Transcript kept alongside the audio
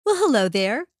Well, hello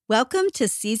there. Welcome to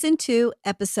Season 2,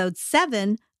 Episode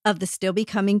 7 of the Still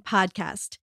Becoming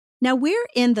podcast. Now, we're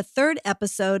in the third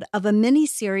episode of a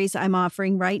mini-series I'm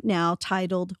offering right now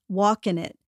titled Walk in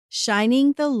It,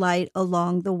 Shining the Light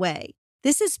Along the Way.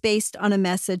 This is based on a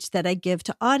message that I give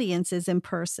to audiences in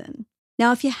person.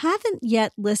 Now, if you haven't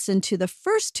yet listened to the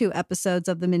first 2 episodes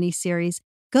of the mini-series,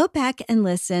 go back and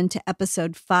listen to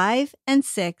Episode 5 and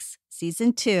 6,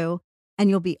 Season 2, and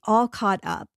you'll be all caught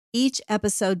up. Each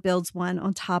episode builds one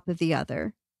on top of the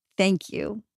other. Thank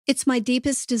you. It's my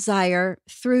deepest desire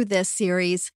through this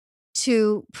series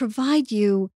to provide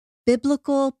you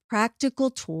biblical, practical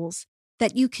tools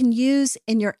that you can use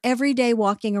in your everyday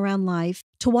walking around life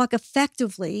to walk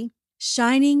effectively,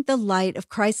 shining the light of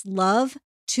Christ's love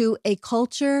to a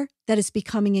culture that is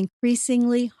becoming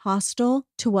increasingly hostile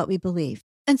to what we believe.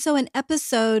 And so in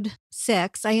episode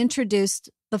 6, I introduced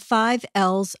the 5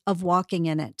 L's of walking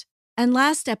in it. And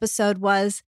last episode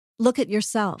was look at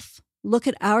yourself, look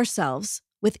at ourselves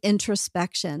with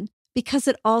introspection, because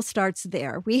it all starts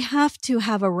there. We have to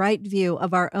have a right view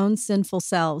of our own sinful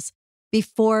selves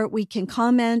before we can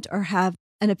comment or have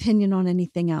an opinion on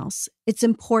anything else. It's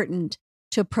important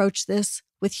to approach this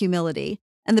with humility.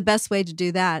 And the best way to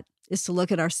do that is to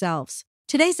look at ourselves.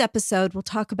 Today's episode will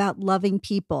talk about loving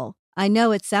people. I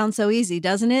know it sounds so easy,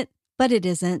 doesn't it? But it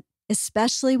isn't,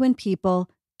 especially when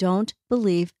people don't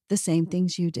believe the same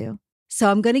things you do.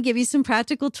 So I'm going to give you some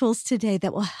practical tools today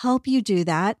that will help you do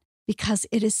that because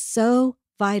it is so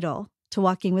vital to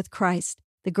walking with Christ.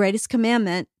 The greatest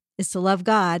commandment is to love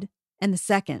God, and the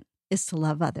second is to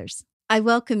love others. I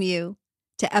welcome you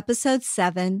to Episode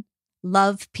 7,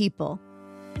 Love People.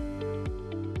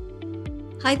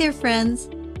 Hi there, friends.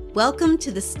 Welcome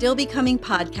to the Still Becoming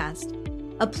podcast,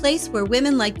 a place where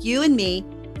women like you and me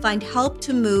find help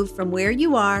to move from where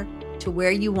you are to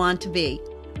where you want to be.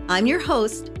 I'm your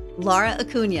host, Laura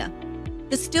Acuna.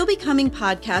 The Still Becoming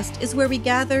podcast is where we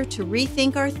gather to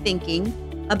rethink our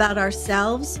thinking about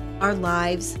ourselves, our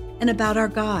lives, and about our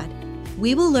God.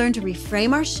 We will learn to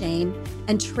reframe our shame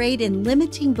and trade in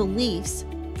limiting beliefs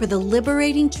for the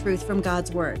liberating truth from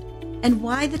God's Word. And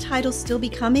why the title Still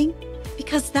Becoming?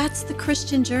 Because that's the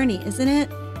Christian journey, isn't it?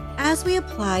 As we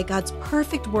apply God's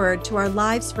perfect Word to our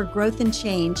lives for growth and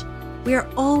change, we are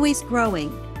always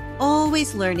growing,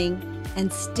 always learning,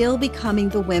 and still becoming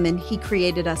the women He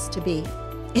created us to be.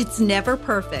 It's never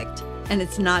perfect, and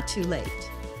it's not too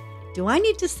late. Do I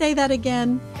need to say that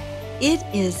again? It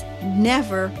is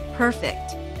never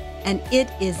perfect, and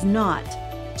it is not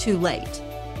too late.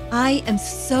 I am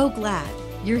so glad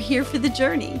you're here for the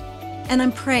journey, and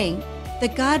I'm praying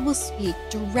that God will speak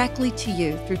directly to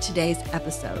you through today's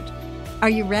episode. Are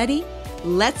you ready?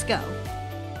 Let's go.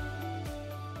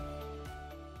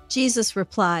 Jesus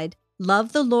replied,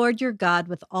 "Love the Lord your God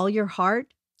with all your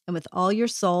heart and with all your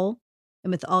soul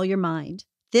and with all your mind.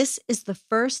 This is the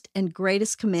first and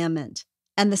greatest commandment,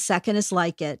 and the second is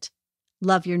like it.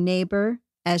 Love your neighbor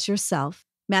as yourself."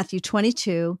 Matthew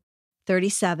 22,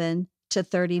 37 to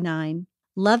 39.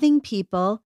 Loving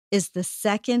people is the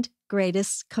second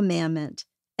greatest commandment.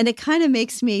 And it kind of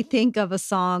makes me think of a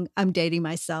song. I'm dating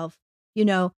myself. You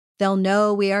know, they'll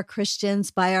know we are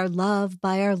Christians by our love,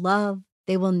 by our love.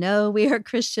 They will know we are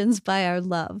Christians by our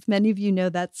love. Many of you know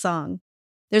that song.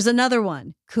 There's another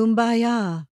one,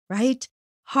 Kumbaya, right?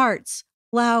 Hearts,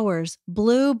 flowers,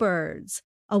 bluebirds,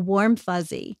 a warm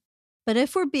fuzzy. But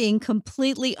if we're being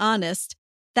completely honest,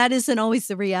 that isn't always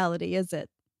the reality, is it?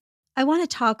 I want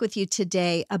to talk with you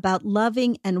today about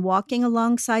loving and walking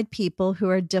alongside people who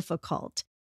are difficult.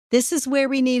 This is where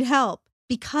we need help.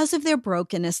 Because of their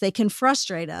brokenness, they can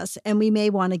frustrate us and we may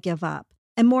want to give up.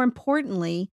 And more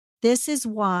importantly, this is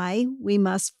why we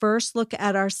must first look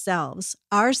at ourselves.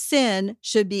 Our sin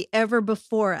should be ever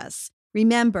before us.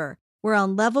 Remember, we're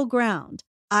on level ground,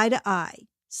 eye to eye.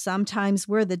 Sometimes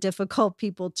we're the difficult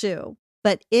people too.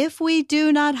 But if we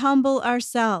do not humble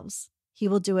ourselves, He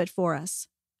will do it for us.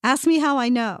 Ask me how I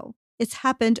know. It's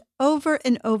happened over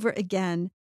and over again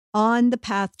on the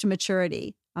path to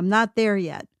maturity. I'm not there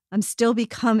yet. I'm still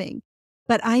becoming.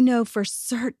 But I know for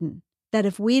certain that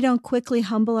if we don't quickly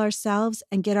humble ourselves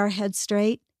and get our heads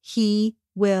straight, He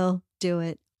will do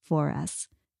it for us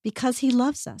because He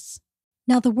loves us.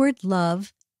 Now, the word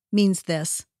love means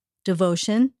this: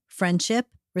 devotion, friendship,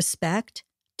 respect,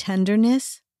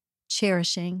 tenderness,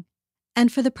 cherishing. And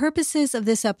for the purposes of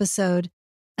this episode,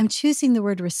 I'm choosing the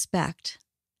word respect.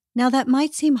 Now, that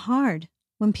might seem hard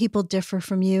when people differ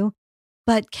from you,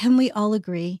 but can we all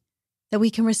agree that we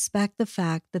can respect the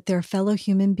fact that they're a fellow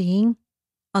human being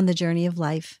on the journey of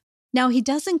life? Now, He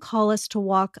doesn't call us to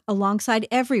walk alongside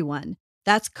everyone.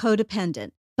 That's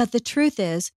codependent. But the truth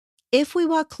is, If we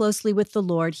walk closely with the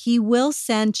Lord, He will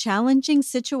send challenging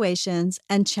situations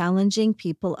and challenging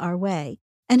people our way.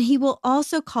 And He will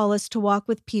also call us to walk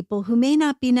with people who may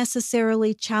not be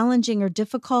necessarily challenging or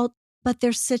difficult, but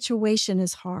their situation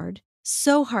is hard,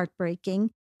 so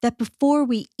heartbreaking that before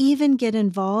we even get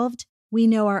involved, we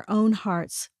know our own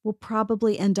hearts will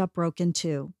probably end up broken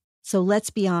too. So let's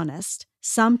be honest.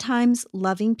 Sometimes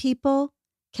loving people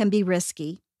can be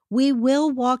risky. We will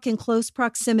walk in close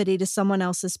proximity to someone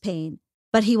else's pain,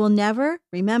 but He will never,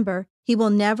 remember, He will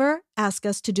never ask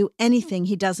us to do anything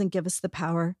He doesn't give us the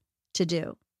power to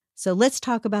do. So let's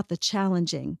talk about the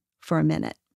challenging for a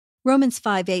minute. Romans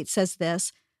 5:8 says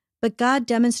this, but God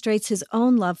demonstrates His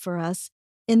own love for us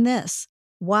in this: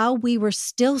 while we were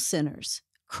still sinners,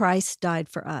 Christ died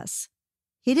for us.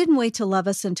 He didn't wait to love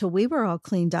us until we were all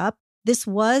cleaned up. This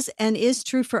was and is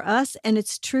true for us, and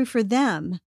it's true for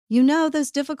them. You know,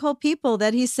 those difficult people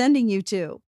that He's sending you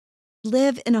to.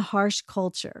 Live in a harsh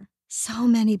culture. So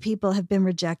many people have been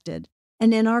rejected.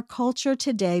 And in our culture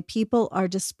today, people are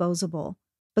disposable.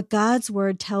 But God's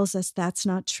word tells us that's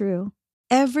not true.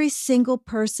 Every single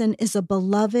person is a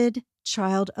beloved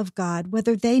child of God,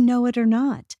 whether they know it or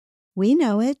not. We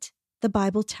know it. The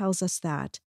Bible tells us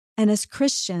that. And as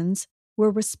Christians, we're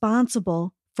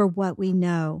responsible for what we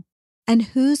know. And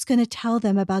who's going to tell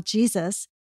them about Jesus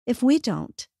if we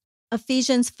don't?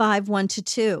 Ephesians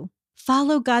 5:1-2.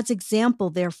 Follow God's example,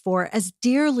 therefore, as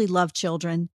dearly loved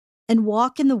children, and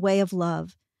walk in the way of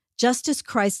love, just as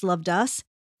Christ loved us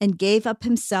and gave up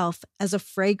Himself as a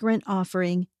fragrant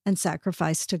offering and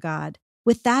sacrifice to God.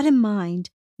 With that in mind,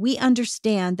 we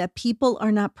understand that people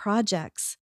are not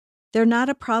projects. They're not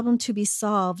a problem to be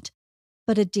solved,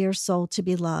 but a dear soul to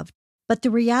be loved. But the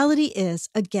reality is,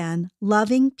 again,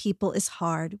 loving people is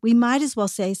hard. We might as well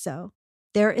say so.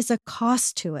 There is a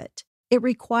cost to it. It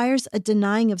requires a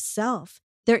denying of self.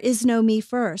 There is no me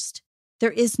first.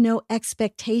 There is no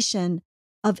expectation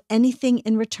of anything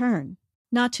in return.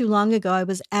 Not too long ago, I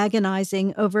was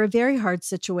agonizing over a very hard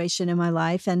situation in my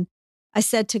life, and I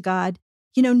said to God,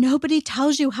 nobody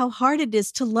tells you how hard it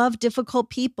is to love difficult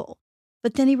people.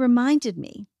 But then He reminded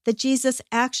me that Jesus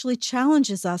actually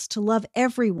challenges us to love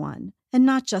everyone, and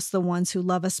not just the ones who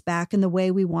love us back in the way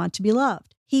we want to be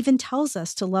loved. He even tells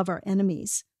us to love our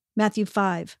enemies. Matthew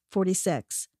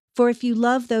 5:46. For if you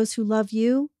love those who love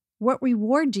you, what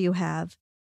reward do you have?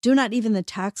 Do not even the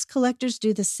tax collectors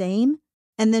do the same?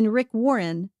 And then Rick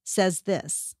Warren says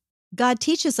this: God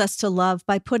teaches us to love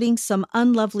by putting some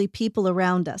unlovely people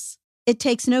around us. It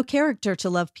takes no character to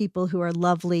love people who are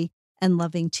lovely and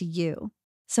loving to you.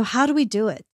 So how do we do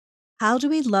it? How do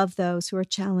we love those who are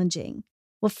challenging?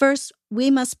 Well, first,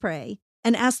 we must pray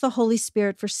and ask the Holy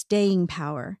Spirit for staying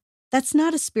power. That's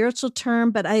not a spiritual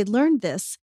term, but I learned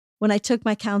this when I took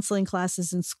my counseling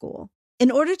classes in school. In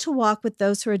order to walk with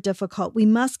those who are difficult, we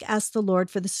must ask the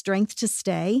Lord for the strength to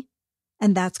stay,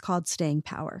 and that's called staying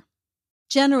power.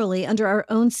 Generally, under our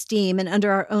own steam and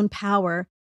under our own power,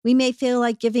 we may feel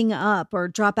like giving up or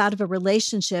drop out of a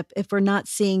relationship if we're not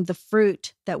seeing the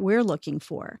fruit that we're looking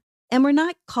for. And we're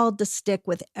not called to stick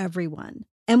with everyone,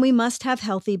 and we must have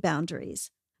healthy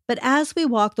boundaries. But as we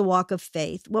walk the walk of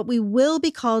faith, what we will be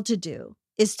called to do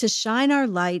is to shine our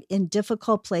light in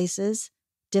difficult places,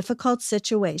 difficult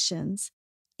situations,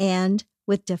 and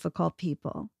with difficult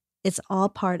people. It's all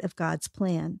part of God's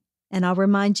plan. And I'll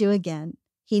remind you again,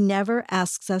 He never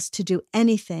asks us to do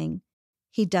anything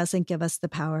He doesn't give us the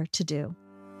power to do.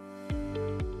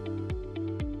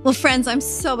 Well, friends, I'm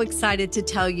so excited to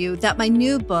tell you that my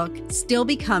new book, Still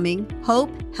Becoming: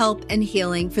 Hope, Help, and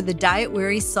Healing for the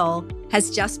Diet-Weary Soul, has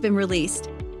just been released.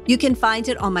 You can find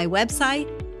it on my website,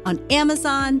 on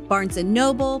Amazon, Barnes &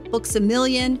 Noble, Books A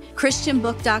Million,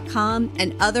 ChristianBook.com,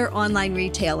 and other online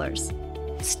retailers.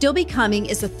 Still Becoming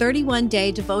is a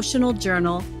 31-day devotional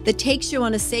journal that takes you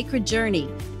on a sacred journey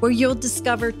where you'll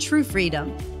discover true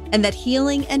freedom and that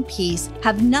healing and peace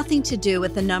have nothing to do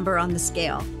with the number on the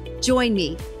scale. Join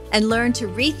me and learn to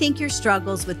rethink your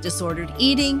struggles with disordered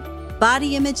eating,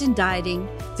 body image, and dieting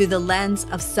through the lens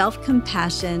of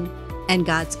self-compassion and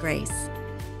God's grace.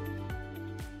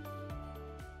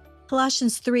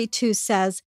 Colossians 3:2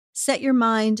 says, set your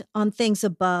mind on things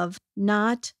above,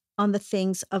 not on the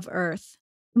things of earth.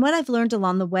 And what I've learned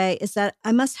along the way is that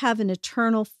I must have an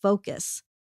eternal focus,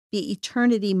 be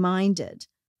eternity-minded.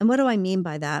 And what do I mean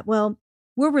by that? Well,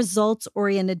 we're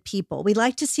results-oriented people. We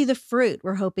like to see the fruit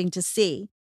we're hoping to see.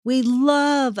 We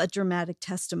love a dramatic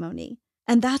testimony.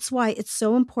 And that's why it's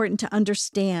so important to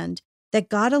understand that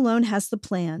God alone has the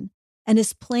plan, and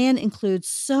His plan includes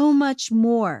so much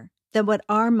more than what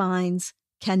our minds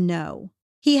can know.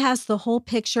 He has the whole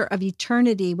picture of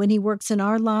eternity when He works in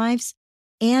our lives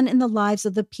and in the lives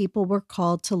of the people we're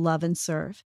called to love and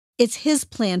serve. It's His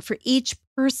plan for each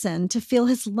person to feel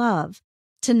His love,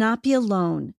 to not be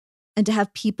alone, and to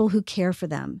have people who care for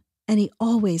them. And He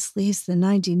always leaves the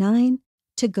 99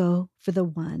 to go for the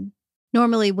one.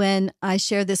 Normally, when I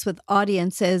share this with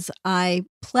audiences, I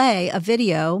play a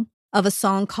video of a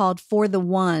song called For the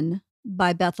One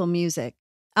by Bethel Music.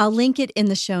 I'll link it in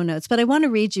the show notes, but I want to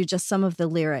read you just some of the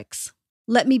lyrics.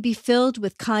 Let me be filled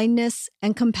with kindness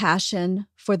and compassion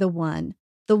for the one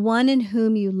in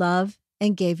whom you love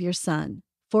and gave your Son.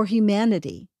 For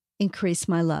humanity, increase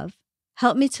my love.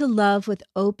 Help me to love with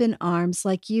open arms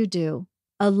like you do,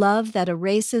 a love that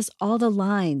erases all the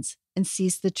lines and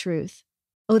sees the truth.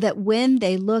 Oh, that when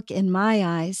they look in my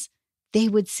eyes, they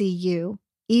would see you.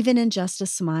 Even in just a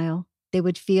smile, they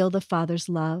would feel the Father's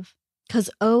love. 'Cause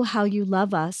oh, how you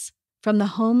love us, from the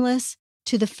homeless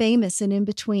to the famous and in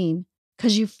between.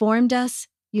 'Cause you formed us,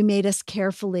 you made us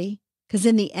carefully. 'Cause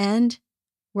in the end,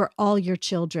 we're all your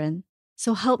children.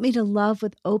 So help me to love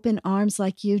with open arms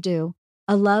like you do,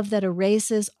 a love that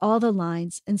erases all the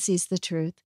lines and sees the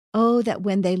truth. Oh, that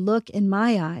when they look in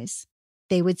my eyes,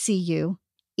 they would see you.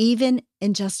 Even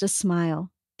in just a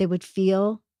smile, they would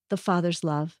feel the Father's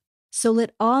love. So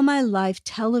let all my life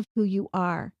tell of who you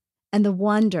are and the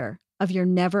wonder of your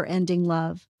never-ending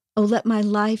love. Oh, let my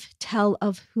life tell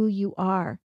of who you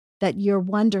are, that you're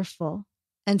wonderful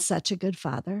and such a good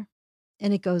Father.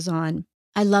 And it goes on.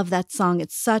 I love that song.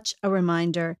 It's such a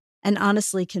reminder and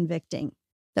honestly convicting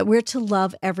that we're to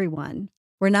love everyone.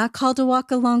 We're not called to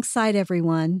walk alongside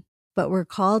everyone, but we're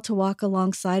called to walk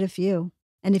alongside a few.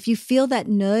 And if you feel that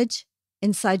nudge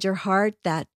inside your heart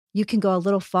that you can go a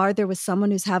little farther with someone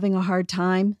who's having a hard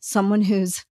time, someone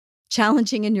who's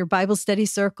challenging in your Bible study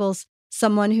circles,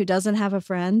 someone who doesn't have a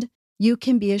friend, you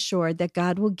can be assured that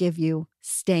God will give you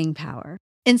staying power.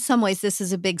 In some ways, this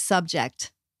is a big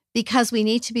subject because we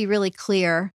need to be really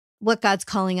clear what God's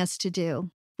calling us to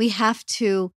do. We have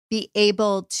to be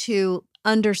able to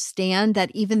understand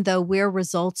that even though we're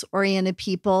results-oriented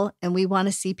people and we want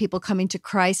to see people coming to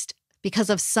Christ because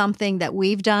of something that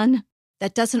we've done,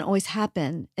 that doesn't always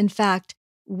happen. In fact,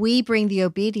 we bring the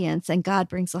obedience and God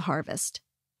brings the harvest.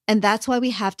 And that's why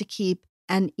we have to keep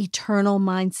an eternal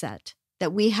mindset,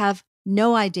 that we have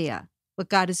no idea what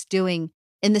God is doing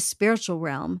in the spiritual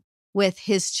realm with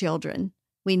His children.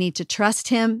 We need to trust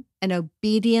Him and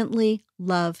obediently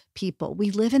love people.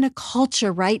 We live in a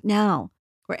culture right now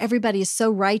where everybody is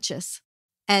so righteous,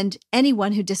 and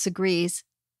anyone who disagrees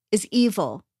is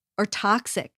evil or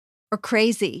toxic or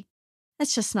crazy.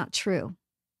 That's just not true.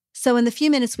 So in the few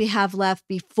minutes we have left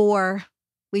before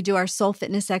we do our soul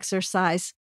fitness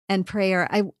exercise and prayer,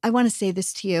 I want to say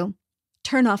this to you.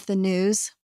 Turn off the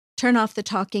news. Turn off the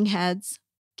talking heads.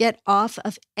 Get off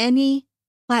of any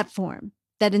platform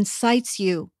that incites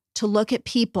you to look at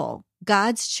people,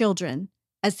 God's children,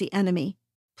 as the enemy.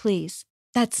 Please.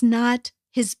 That's not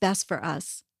His best for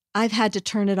us. I've had to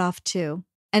turn it off too,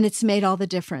 and it's made all the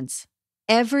difference.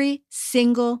 Every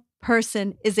single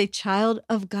person is a child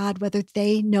of God, whether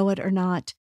they know it or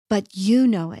not. But you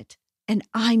know it, and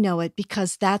I know it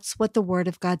because that's what the Word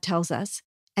of God tells us,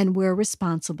 and we're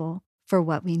responsible for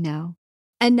what we know.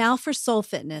 And now for soul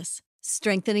fitness,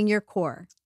 strengthening your core.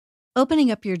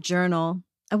 Opening up your journal,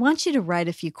 I want you to write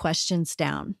a few questions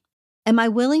down. Am I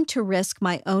willing to risk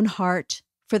my own heart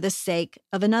for the sake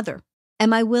of another?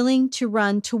 Am I willing to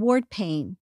run toward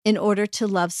pain in order to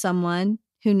love someone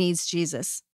who needs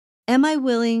Jesus? Am I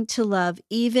willing to love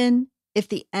even if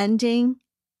the ending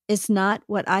is not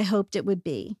what I hoped it would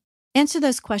be? Answer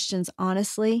those questions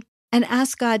honestly and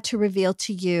ask God to reveal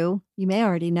to you, you may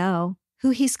already know,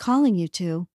 who He's calling you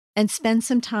to, and spend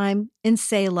some time in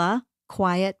Selah,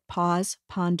 quiet, pause,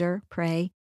 ponder,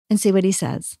 pray, and see what He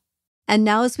says. And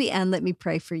now as we end, let me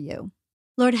pray for you.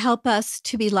 Lord, help us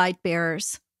to be light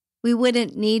bearers. We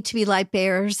wouldn't need to be light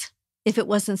bearers if it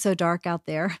wasn't so dark out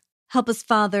there. Help us,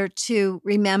 Father, to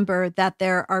remember that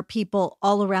there are people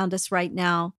all around us right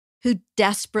now who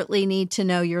desperately need to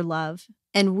know your love.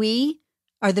 And we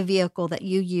are the vehicle that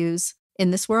you use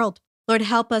in this world. Lord,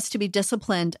 help us to be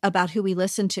disciplined about who we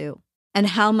listen to and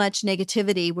how much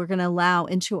negativity we're going to allow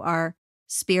into our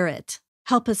spirit.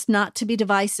 Help us not to be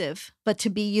divisive, but to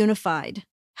be unified.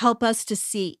 Help us to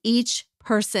see each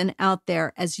person out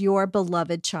there as your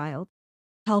beloved child.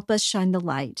 Help us shine the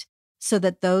light so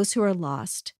that those who are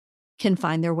lost can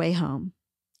find their way home.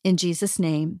 In Jesus'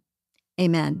 name,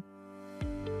 amen.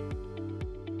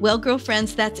 Well,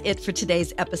 girlfriends, that's it for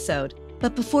today's episode.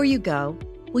 But before you go,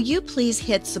 will you please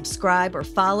hit subscribe or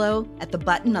follow at the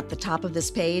button at the top of this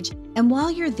page? And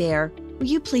while you're there, will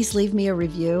you please leave me a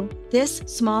review? This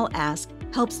small ask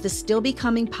helps the Still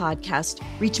Becoming podcast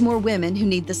reach more women who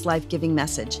need this life-giving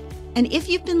message. And if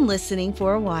you've been listening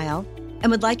for a while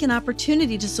and would like an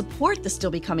opportunity to support the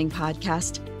Still Becoming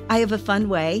podcast, I have a fun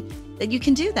way that you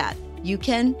can do that. You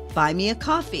can buy me a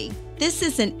coffee. This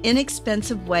is an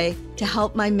inexpensive way to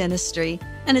help my ministry,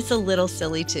 and it's a little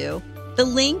silly too. The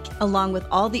link, along with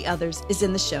all the others, is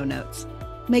in the show notes.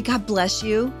 May God bless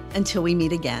you until we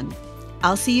meet again.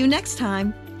 I'll see you next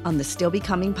time on the Still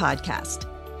Becoming podcast.